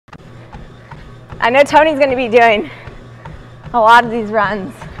I know Tony's going to be doing a lot of these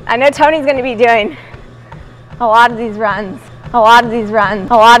runs. I know Tony's going to be doing a lot of these runs. A lot of these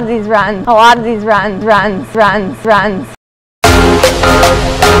runs. A lot of these runs. A lot of these runs. Runs.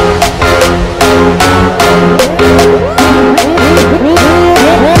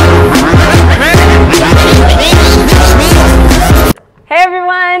 Hey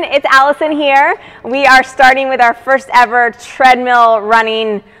everyone, it's Allison here. We are starting with our first ever treadmill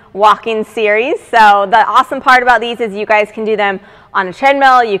running walking series. So the awesome part about these is you guys can do them on a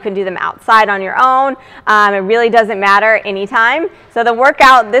treadmill, you can do them outside on your own. It really doesn't matter anytime. So the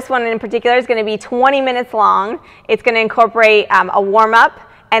workout, this one in particular, is going to be 20 minutes long. It's going to incorporate a warm-up,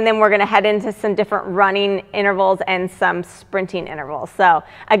 and then we're going to head into some different running intervals and some sprinting intervals. So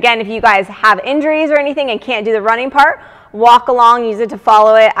again, if you guys have injuries or anything and can't do the running part, walk along, use it to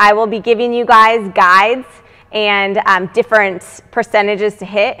follow it. I will be giving you guys guides and different percentages to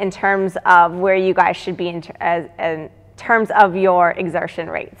hit in terms of where you guys should be in terms of your exertion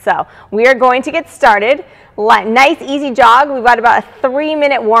rate. So we are going to get started. Nice easy jog. We've got about a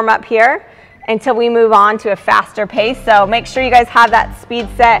 3-minute warm up here until we move on to a faster pace. So make sure you guys have that speed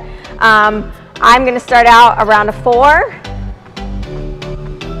set. I'm going to start out around a 4.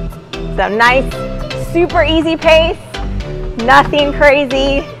 So nice, super easy pace. Nothing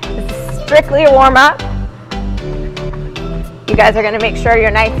crazy. This is strictly a warm up. You guys are going to make sure you're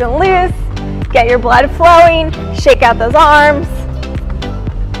nice and loose, get your blood flowing, shake out those arms,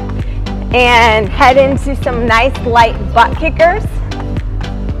 and head into some nice light butt kickers.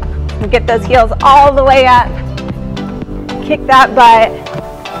 Get those heels all the way up, kick that butt.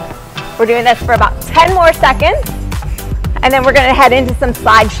 We're doing this for about 10 more seconds, and then we're going to head into some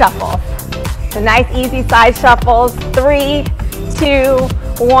side shuffles. So nice easy side shuffles. 3, 2,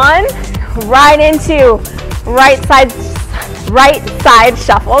 1. Right into right side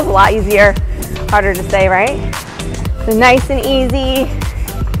shuffles. A lot easier, harder to say, right? So nice and easy.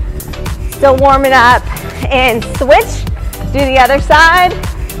 Still warming up, and switch. Do the other side.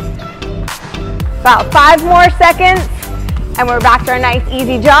 About 5 more seconds, and we're back to our nice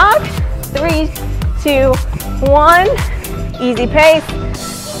easy jog. 3, 2, 1. Easy pace.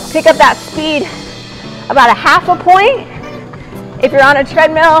 Pick up that speed about a half a point. If you're on a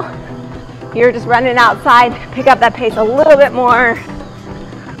treadmill, you're just running outside, pick up that pace a little bit more.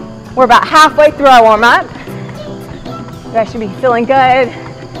 We're about halfway through our warm up. You guys should be feeling good.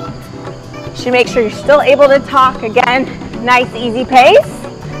 Should make sure you're still able to talk. Again, nice easy pace.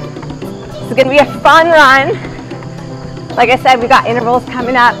 This is gonna be a fun run. Like I said, we got intervals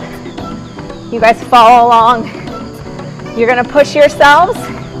coming up. You guys follow along. You're gonna push yourselves.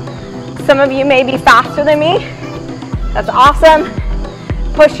 Some of you may be faster than me. That's awesome.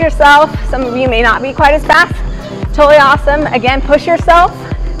 Push yourself. Some of you may not be quite as fast. Totally awesome. Again, push yourself.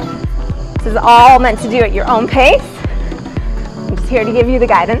 This is all meant to do at your own pace. I'm just here to give you the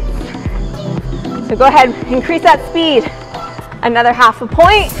guidance. So go ahead, increase that speed. Another half a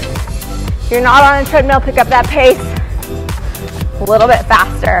point. If you're not on a treadmill, pick up that pace a little bit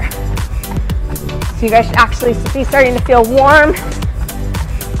faster. So you guys should actually be starting to feel warm.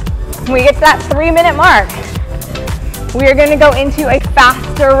 When we get to that 3-minute mark, we are going to go into a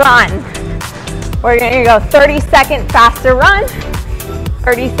faster run. We're going to go 30-second faster run,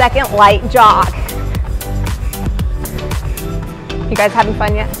 30-second light jog. You guys having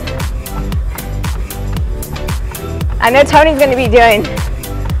fun yet? I know Tony's going to be doing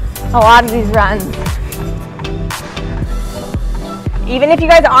a lot of these runs. Even if you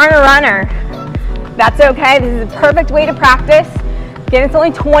guys aren't a runner, that's okay. This is a perfect way to practice. Again, it's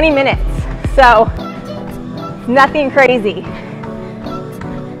only 20 minutes, so nothing crazy.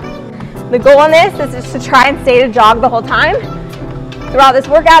 The goal on this is just to try and stay to jog the whole time. Throughout this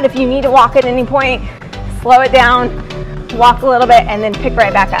workout, if you need to walk at any point, slow it down, walk a little bit, and then pick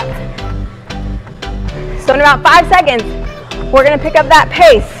right back up. So in about 5 seconds, we're gonna pick up that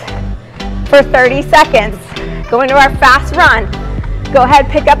pace for 30 seconds. Go into our fast run. Go ahead,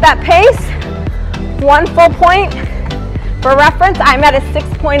 pick up that pace. 1 full point. For reference, I'm at a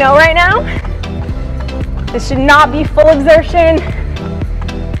 6.0 right now. This should not be full exertion.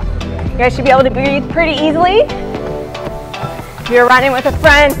 You guys should be able to breathe pretty easily. If you're running with a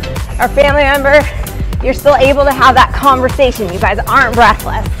friend or family member, you're still able to have that conversation. You guys aren't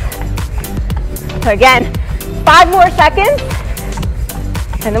breathless. So again, 5 more seconds,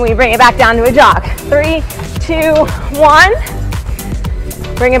 and then we bring it back down to a jog. 3, 2, 1.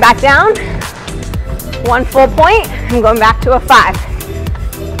 Bring it back down. 1 full point. I'm going back to a 5.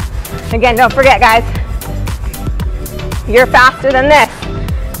 Again, don't forget, guys, you're faster than this.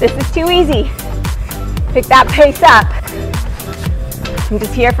 This is too easy. Pick that pace up. I'm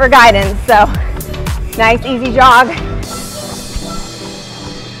just here for guidance, so Nice, easy jog.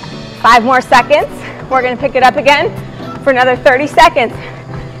 5 more seconds. We're gonna pick it up again for another 30 seconds.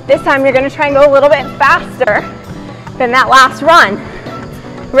 This time you're gonna try and go a little bit faster than that last run.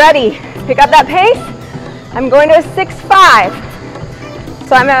 Ready, pick up that pace. I'm going to a 6.5.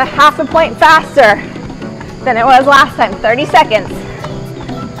 So I'm at a half a point faster than it was last time, 30 seconds.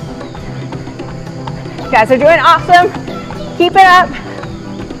 You guys are doing awesome. Keep it up.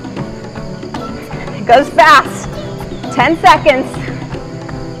 It goes fast. 10 seconds.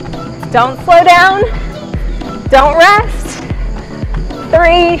 Don't slow down. Don't rest.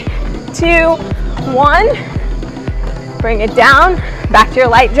 3, 2, 1. Bring it down. Back to your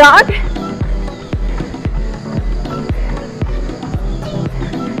light jog.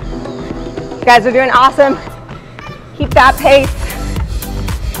 You guys are doing awesome. Keep that pace.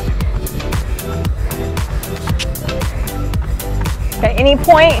 At any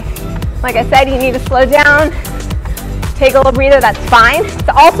point, like I said, you need to slow down, take a little breather, that's fine. It's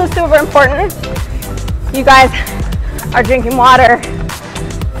also super important you guys are drinking water,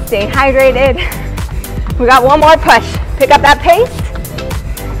 staying hydrated. We got one more push. Pick up that pace.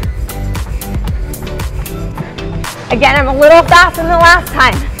 Again, I'm a little faster than the last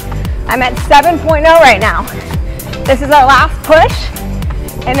time. I'm at 7.0 right now. This is our last push,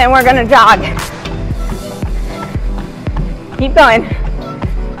 and then we're gonna jog. Keep going.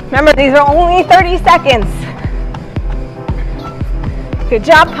 Remember, these are only 30 seconds. Good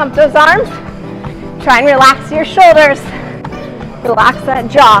job, pump those arms. Try and relax your shoulders. Relax that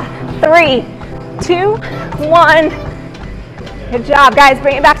jaw. 3, 2, 1. Good job, guys,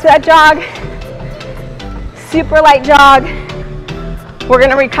 bring it back to that jog. Super light jog. We're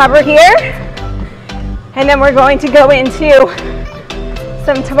gonna recover here, and then we're going to go into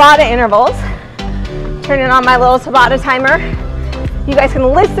some Tabata intervals. Turning on my little Tabata timer. You guys can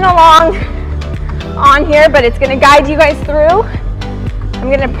listen along on here, but it's gonna guide you guys through. I'm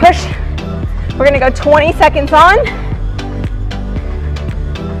gonna push, we're gonna go 20 seconds on,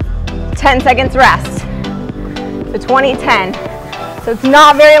 10 seconds rest. So 20, 10. So it's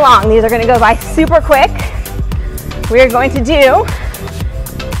not very long. These are gonna go by super quick. We're going to do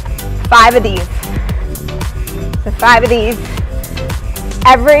 5 of these. So 5 of these.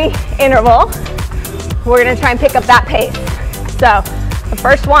 Every interval, we're gonna try and pick up that pace. So the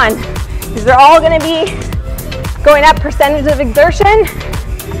first one, these are all gonna be going up percentage of exertion.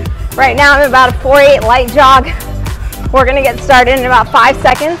 Right now I'm about a 4-8 light jog. We're gonna get started in about 5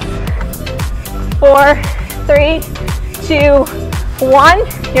 seconds. 4, 3, 2, 1.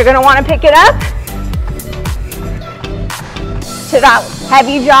 You're gonna wanna pick it up to that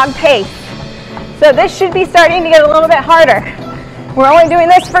heavy jog pace. So this should be starting to get a little bit harder. We're only doing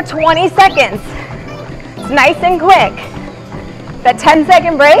this for 20 seconds. It's nice and quick. That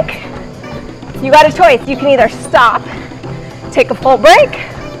 10-second break, you got a choice. You can either stop, take a full break,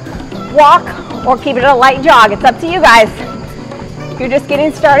 walk, or keep it a light jog. It's up to you guys. If you're just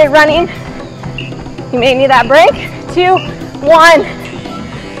getting started running, you may need that break. 2, 1.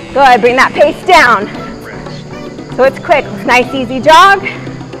 Good, bring that pace down. So it's quick, nice easy jog.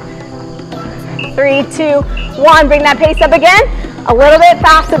 3, 2, 1, bring that pace up again. A little bit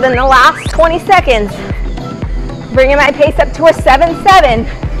faster than the last 20 seconds. Bringing my pace up to a 7.7.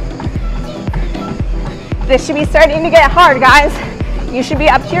 This should be starting to get hard, guys. You should be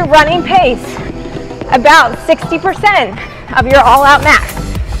up to your running pace, about 60% of your all-out max.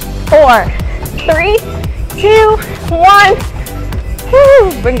 4, 3, 2, 1.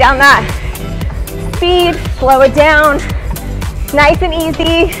 Woo. Bring down that speed, slow it down. Nice and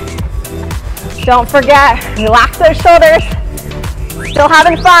easy. Don't forget, relax those shoulders. Still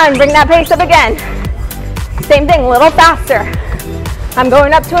having fun, bring that pace up again. Same thing, a little faster. I'm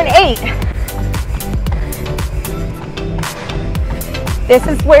going up to an 8. This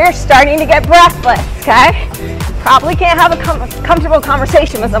is where you're starting to get breathless, okay? Probably can't have a comfortable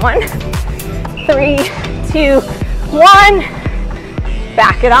conversation with someone. 3, 2, 1.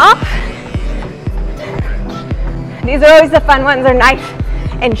 Back it off. These are always the fun ones. They're nice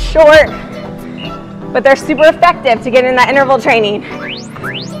and short, but they're super effective to get in that interval training.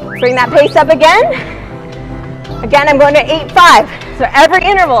 Bring that pace up again. Again, I'm going to 8.5. So every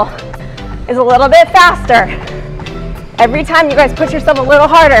interval is a little bit faster. Every time you guys push yourself a little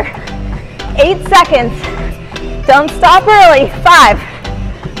harder. 8 seconds. Don't stop early. 5,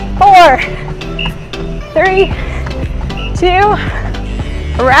 4, 3, 2,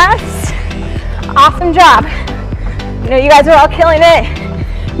 rest. Awesome job. I know you guys are all killing it.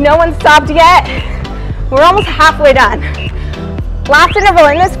 No one stopped yet. We're almost halfway done. Last interval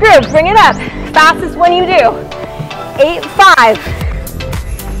in this group. Bring it up. Fastest one you do. 8.5.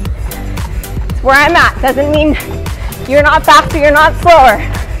 It's where I'm at. Doesn't mean you're not faster, you're not slower.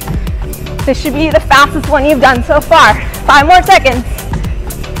 This should be the fastest one you've done so far. 5 more seconds.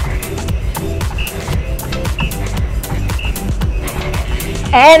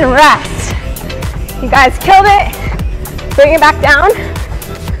 And rest. You guys killed it. Bring it back down.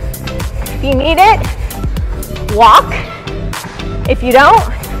 If you need it, walk. If you don't,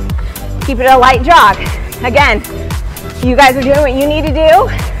 keep it a light jog. Again, you guys are doing what you need to do.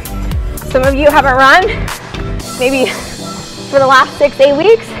 Some of you haven't run, maybe for the last 6-8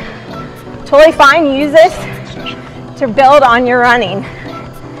 weeks. Totally fine, use this to build on your running.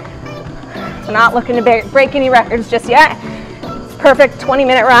 We're not looking to break any records just yet. It's a perfect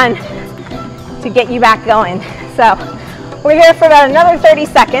 20-minute run to get you back going. So we're here for about another 30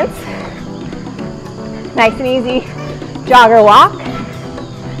 seconds. Nice and easy jog or walk.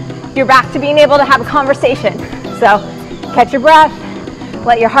 You're back to being able to have a conversation. So catch your breath,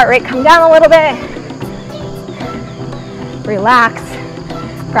 let your heart rate come down a little bit, relax,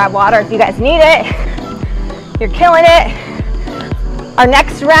 grab water if you guys need it. You're killing it. Our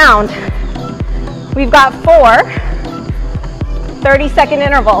next round, we've got 4 30-second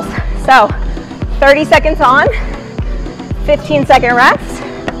intervals. So 30 seconds on, 15-second rest.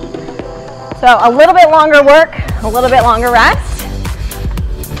 So a little bit longer work, a little bit longer rest.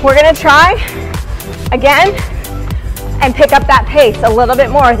 We're gonna try again and pick up that pace a little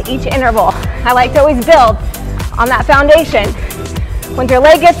bit more with each interval. I like to always build on that foundation. Once your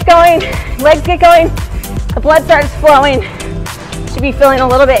legs get going, the blood starts flowing. You should be feeling a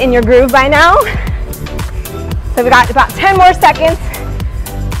little bit in your groove by now. So we got about 10 more seconds.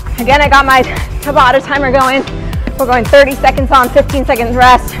 Again, I got my Tabata timer going. We're going 30 seconds on, 15 seconds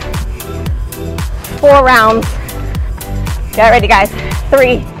rest. 4 rounds. Get ready, guys.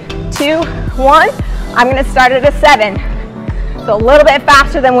 3, 2, 1. I'm gonna start at a 7. So a little bit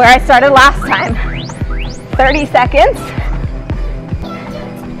faster than where I started last time. 30 seconds.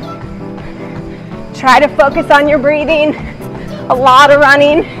 Try to focus on your breathing. A lot of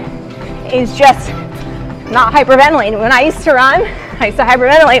running is just not hyperventilating. When I used to run, I used to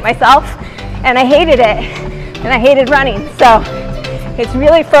hyperventilate myself and I hated it. And I hated running. So it's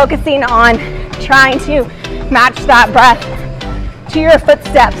really focusing on trying to match that breath to your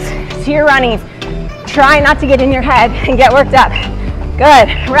footsteps, to your running. Try not to get in your head and get worked up. Good.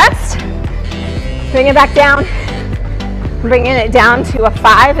 Rest. Bring it back down. Bringing it down to a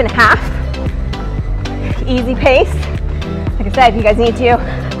 5.5. Easy pace. Like I said, if you guys need to,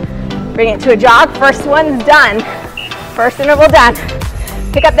 bring it to a jog. First one's done. First interval done.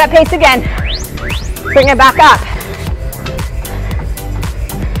 Pick up that pace again. Bring it back up.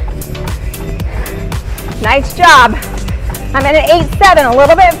 Nice job. I'm at an 8-7, a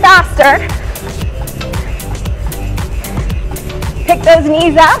little bit faster. Pick those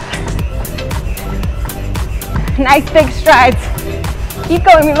knees up. Nice big strides. Keep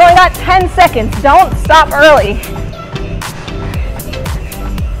going, we've only got 10 seconds. Don't stop early.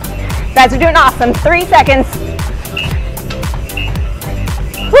 You guys are doing awesome. 3 seconds.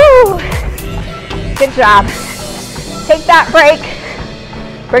 Woo! Good job. Take that break.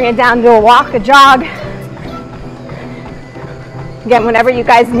 Bring it down to a walk, a jog. Again, whenever you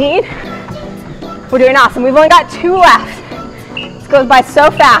guys need. We're doing awesome. We've only got 2 left. This goes by so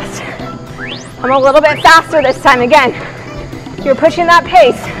fast. I'm a little bit faster this time. Again, you're pushing that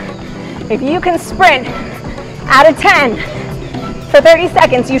pace. If you can sprint out of 10 for 30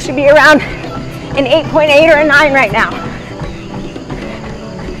 seconds, you should be around an 8.8 or a 9 right now.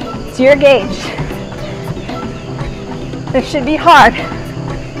 It's your gauge. This should be hard.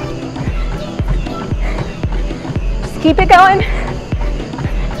 Just keep it going.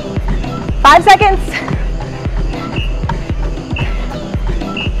 5 seconds.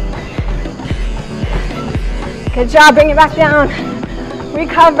 Good job, bring it back down.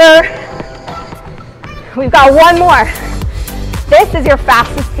 Recover. We've got 1 more. This is your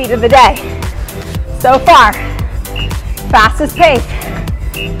fastest speed of the day. So far, fastest pace.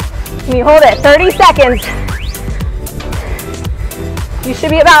 Can you hold it? 30 seconds. You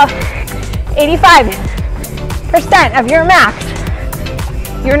should be about 85% of your max.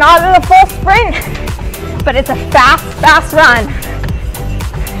 You're not in a full sprint, but it's a fast, fast run.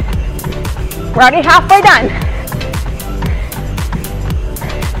 We're already halfway done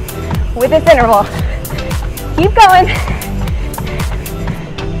with this interval. Keep going.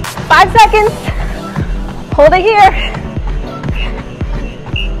 5 seconds. Hold it here.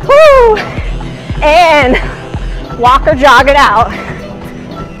 Woo! And walk or jog it out.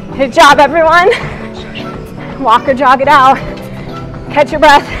 Good job, everyone. Walk or jog it out. Catch your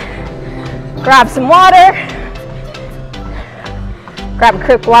breath. Grab some water. Grab a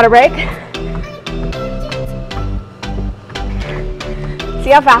quick water break. See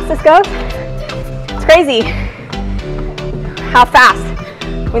how fast this goes? It's crazy how fast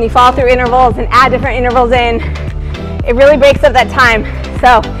when you follow through intervals and add different intervals in, it really breaks up that time.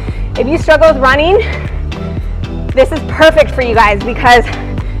 So if you struggle with running, this is perfect for you guys because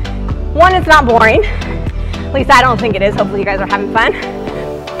one, it's not boring. At least I don't think it is. Hopefully you guys are having fun.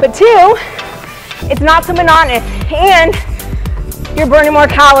 But two, it's not so monotonous and you're burning more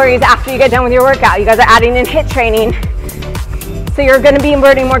calories after you get done with your workout. You guys are adding in HIIT training. So you're gonna be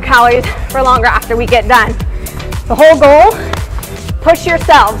burning more calories for longer after we get done. The whole goal, push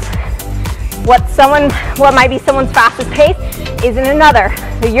yourselves. What might be someone's fastest pace isn't another.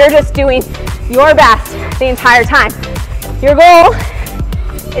 So you're just doing your best the entire time. Your goal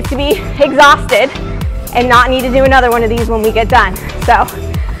is to be exhausted and not need to do another one of these when we get done. So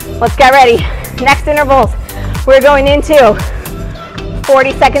let's get ready. Next intervals, we're going into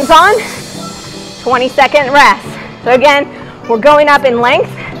 40 seconds on, 20-second rest. So again, we're going up in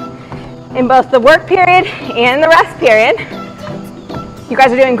length in both the work period and the rest period. You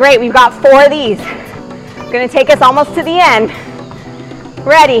guys are doing great. We've got 4 of these. It's gonna take us almost to the end.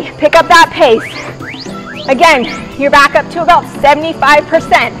 Ready, pick up that pace. Again, you're back up to about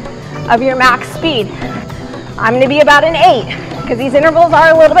 75% of your max speed. I'm gonna be about an 8 because these intervals are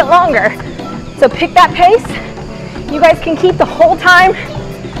a little bit longer. So pick that pace. You guys can keep the whole time.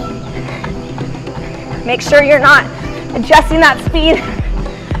 Make sure you're not adjusting that speed.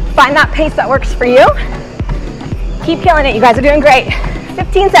 Find that pace that works for you. Keep killing it. You guys are doing great.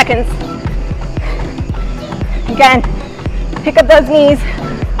 15 seconds. Again, pick up those knees.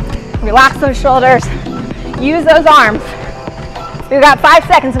 Relax those shoulders. Use those arms. We've got 5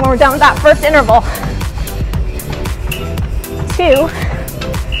 seconds and we're done with that first interval. 2.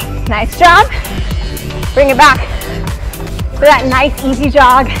 Nice job. Bring it back for that nice easy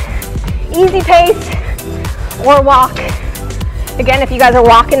jog. Easy pace or walk. Again, if you guys are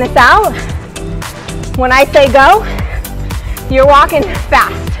walking this out, when I say go, you're walking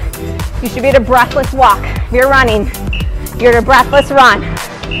fast. You should be at a breathless walk. If you're running, you're at a breathless run.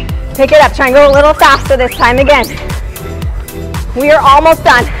 Pick it up, try and go a little faster this time again. We are almost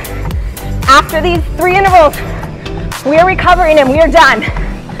done. After these 3 intervals, we are recovering and we are done.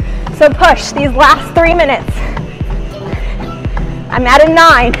 So push these last 3 minutes. I'm at a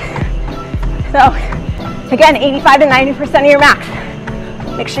 9. So again, 85 to 90% of your max.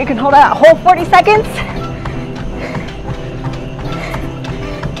 Make sure you can hold that whole 40 seconds.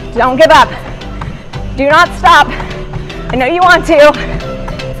 Don't give up. Do not stop. I know you want to,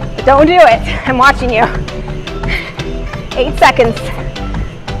 but don't do it. I'm watching you. 8 seconds.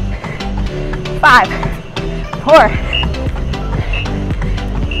 5, 4.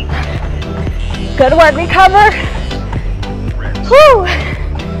 Good work, recover. Whew.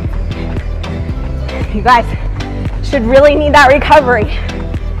 You guys should really need that recovery.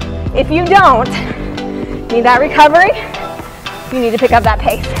 If you don't need that recovery, you need to pick up that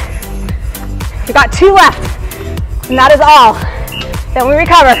pace. We've got 2 left, and that is all. Then we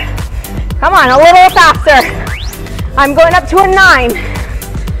recover. Come on, a little faster. I'm going up to a 9.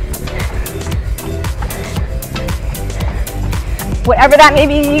 Whatever that may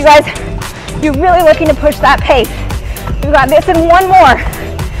be, you guys, you're really looking to push that pace. We've got this and 1 more.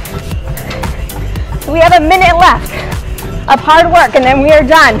 We have a minute left of hard work and then we are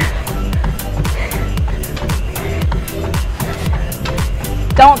done.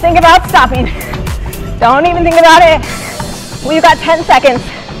 Don't think about stopping. Don't even think about it. We've got 10 seconds.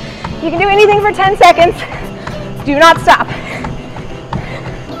 You can do anything for 10 seconds. Do not stop.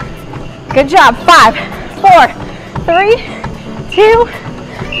 Good job. 5, 4, 3, 2.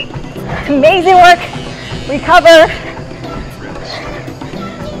 Amazing work. Recover.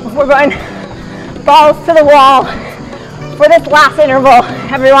 We're going balls to the wall for this last interval,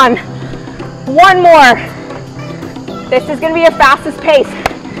 everyone. 1 more. This is going to be your fastest pace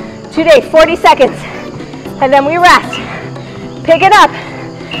today, 40 seconds. And then we rest. Pick it up.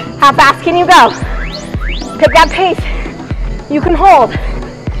 How fast can you go? Pick that pace you can hold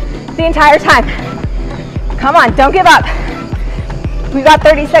the entire time. Come on, don't give up. We've got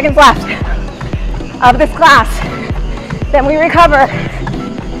 30 seconds left of this class. Then we recover.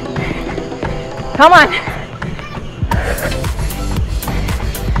 Come on.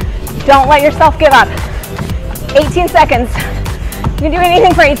 Don't let yourself give up. 18 seconds. You can do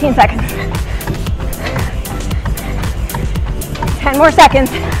anything for 18 seconds. 10 more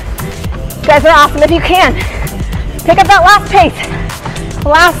seconds. You guys are awesome. If you can, pick up that last pace.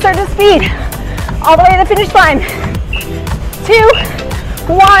 Last surge of speed. All the way to the finish line. 2,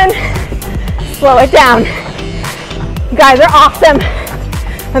 1. Slow it down. You guys are awesome.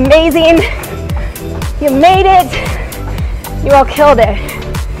 Amazing. You made it. You all killed it.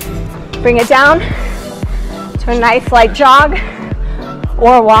 Bring it down to a nice light jog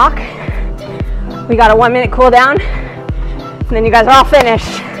or walk. We got a 1 minute cool down, and then you guys are all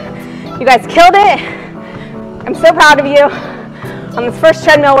finished. You guys killed it. I'm so proud of you on this first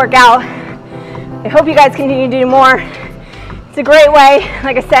treadmill workout. I hope you guys continue to do more. It's a great way,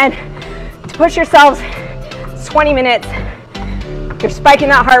 like I said, to push yourselves. It's 20 minutes. You're spiking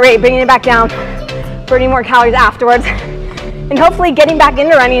that heart rate, bringing it back down, burning more calories afterwards, and hopefully getting back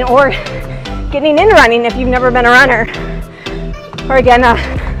into running or getting into running if you've never been a runner. Or again,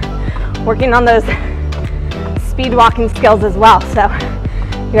 working on those speed walking skills as well. So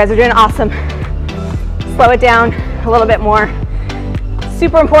you guys are doing awesome. Slow it down a little bit more.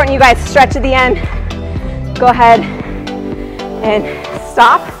 Super important you guys stretch at the end. Go ahead and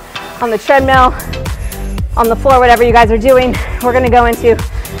stop on the treadmill, on the floor, whatever you guys are doing. We're gonna go into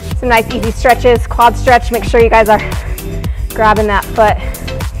some nice easy stretches. Quad stretch, make sure you guys are grabbing that foot.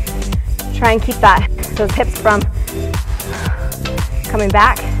 Try and keep those hips from coming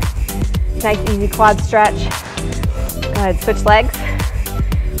back. Nice easy quad stretch. Go ahead, switch legs.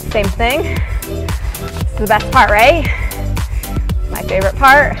 Same thing. This is the best part, right? My favorite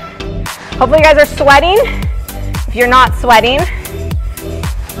part. Hopefully you guys are sweating. If you're not sweating,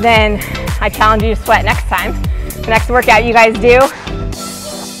 then I challenge you to sweat next time. The next workout you guys do,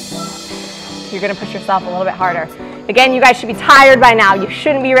 you're gonna push yourself a little bit harder. Again, you guys should be tired by now. You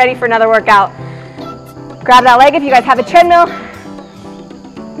shouldn't be ready for another workout. Grab that leg if you guys have a treadmill.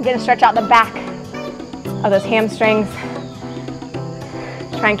 I'm gonna stretch out the back of those hamstrings.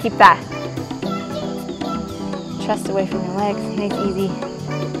 Try and keep that chest away from your legs. Nice, easy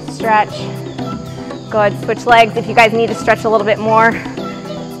stretch. Go ahead, switch legs if you guys need to stretch a little bit more.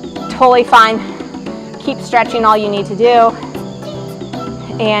 Totally fine. Keep stretching all you need to do.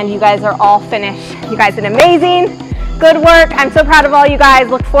 And you guys are all finished. You guys did amazing. Good work. I'm so proud of all you guys.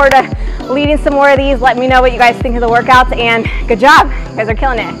 Look forward to leading some more of these. Let me know what you guys think of the workouts, and good job. You guys are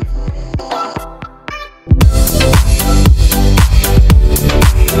killing it.